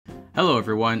Hello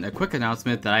everyone, a quick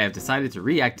announcement that I have decided to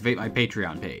reactivate my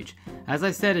Patreon page. As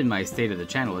I said in my State of the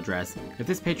Channel address, if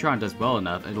this Patreon does well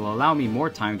enough, it will allow me more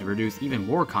time to produce even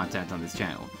more content on this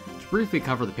channel. To briefly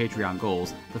cover the Patreon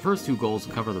goals, the first two goals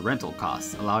will cover the rental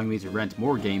costs, allowing me to rent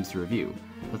more games to review.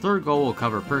 The third goal will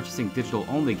cover purchasing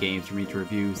digital-only games for me to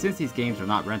review since these games are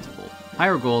not rentable.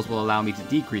 Higher goals will allow me to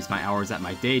decrease my hours at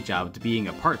my day job to being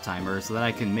a part-timer so that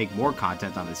I can make more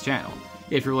content on this channel.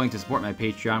 If you're willing to support my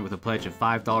Patreon with a pledge of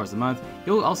 $5 a month,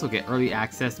 you'll also get early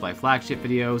access to my flagship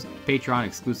videos, Patreon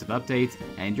exclusive updates,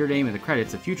 and your name in the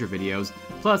credits of future videos,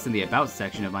 plus in the About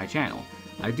section of my channel.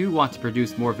 I do want to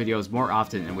produce more videos more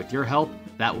often, and with your help,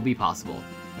 that will be possible.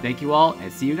 Thank you all,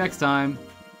 and see you next time!